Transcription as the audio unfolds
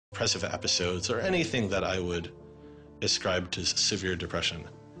depressive episodes or anything that I would ascribe to severe depression.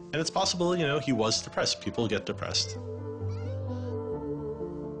 And it's possible, he was depressed. People get depressed.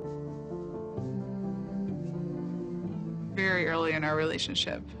 Very early in our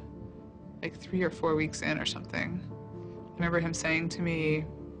relationship, like 3 or 4 weeks in or something, I remember him saying to me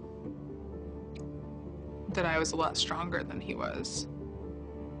that I was a lot stronger than he was.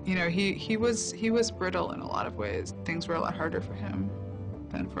 He was brittle in a lot of ways. Things were a lot harder for him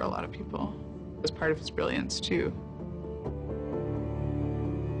than for a lot of people. It was part of his brilliance, too.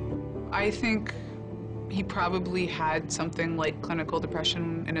 I think he probably had something like clinical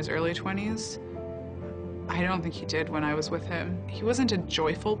depression in his early 20s. I don't think he did when I was with him. He wasn't a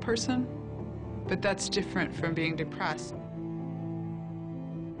joyful person, but that's different from being depressed.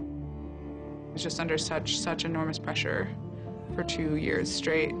 He was just under such enormous pressure for 2 years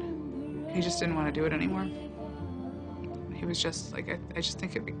straight. He just didn't want to do it anymore. He was just like, I just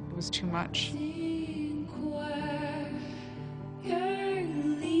think it was too much.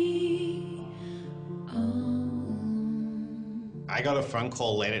 I got a phone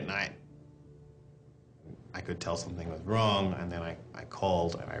call late at night. I could tell something was wrong, and then I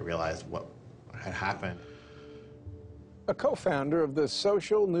called and I realized what had happened. A co-founder of the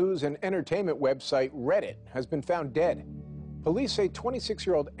social news and entertainment website Reddit has been found dead. Police say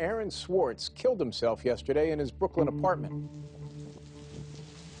 26-year-old Aaron Swartz killed himself yesterday in his Brooklyn apartment.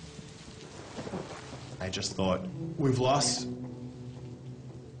 I just thought, we've lost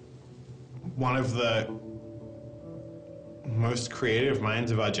one of the most creative minds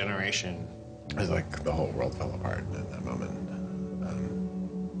of our generation. It was like the whole world fell apart at that moment.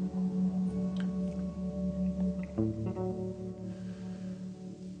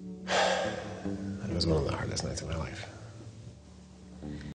 It was one of the hardest nights of my life.